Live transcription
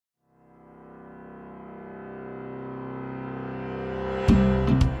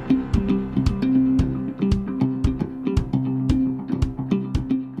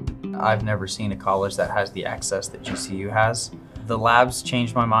I've never seen a college that has the access that GCU has. The labs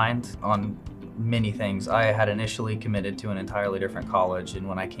changed my mind on many things. I had initially committed to an entirely different college, and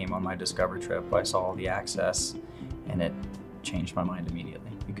when I came on my Discover trip, I saw all the access, and it changed my mind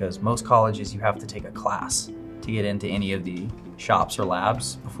immediately. Because most colleges, you have to take a class to get into any of the shops or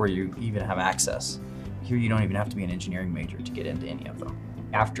labs before you even have access. Here, you don't even have to be an engineering major to get into any of them.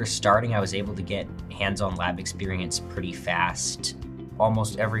 After starting, I was able to get hands-on lab experience pretty fast.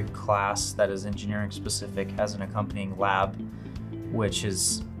 Almost every class that is engineering specific has an accompanying lab, which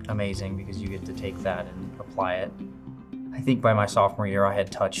is amazing because you get to take that and apply it. I think by my sophomore year, I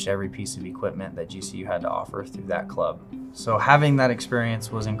had touched every piece of equipment that GCU had to offer through that club. So having that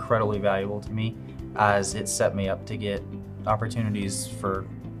experience was incredibly valuable to me, as it set me up to get opportunities for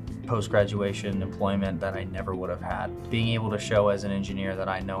post-graduation employment that I never would have had. Being able to show as an engineer that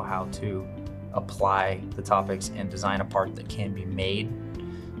I know how to apply the topics and design a part that can be made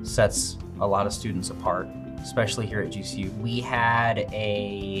sets a lot of students apart, especially here at GCU. We had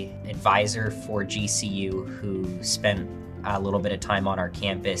an advisor for GCU who spent a little bit of time on our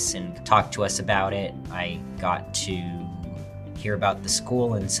campus and talked to us about it. I got to hear about the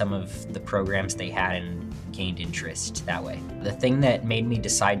school and some of the programs they had and gained interest that way. The thing that made me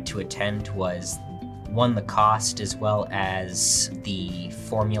decide to attend was, one, the cost, as well as the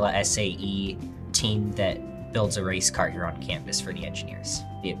Formula SAE team that builds a race car here on campus for the engineers.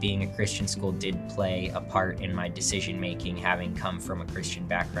 It being a Christian school did play a part in my decision making, having come from a Christian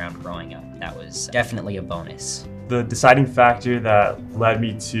background growing up. That was definitely a bonus. The deciding factor that led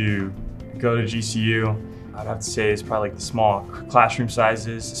me to go to GCU, I'd have to say, is probably like the small classroom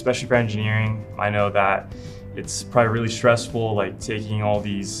sizes, especially for engineering. I know that it's probably really stressful, like taking all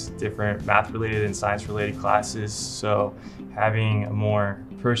these different math-related and science-related classes. So having a more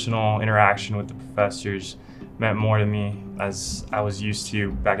personal interaction with the professors meant more to me, as I was used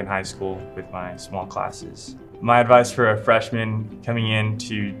to back in high school with my small classes. My advice for a freshman coming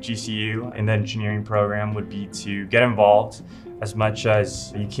into GCU in the engineering program would be to get involved as much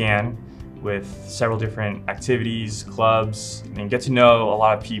as you can with several different activities, clubs, and get to know a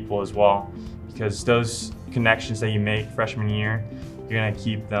lot of people as well, because those connections that you make freshman year, you're gonna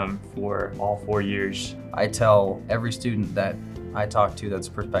keep them for all 4 years. I tell every student that I talk to that's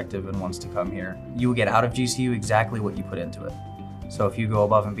prospective and wants to come here, you will get out of GCU exactly what you put into it. So if you go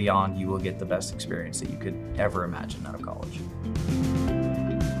above and beyond, you will get the best experience that you could ever imagine out of college.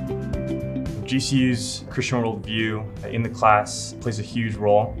 GCU's Christian worldview in the class plays a huge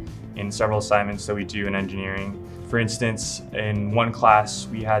role in several assignments that we do in engineering. For instance, in one class,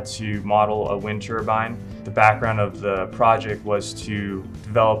 we had to model a wind turbine. The background of the project was to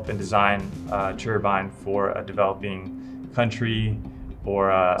develop and design a turbine for a developing country or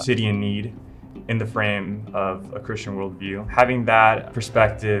a city in need in the frame of a Christian worldview. Having that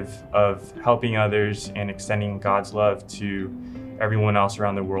perspective of helping others and extending God's love to everyone else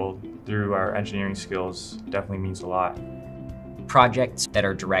around the world through our engineering skills definitely means a lot. Projects that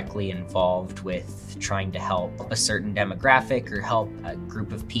are directly involved with trying to help a certain demographic or help a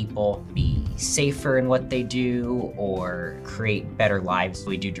group of people be safer in what they do or create better lives,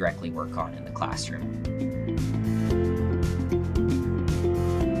 we do directly work on in the classroom.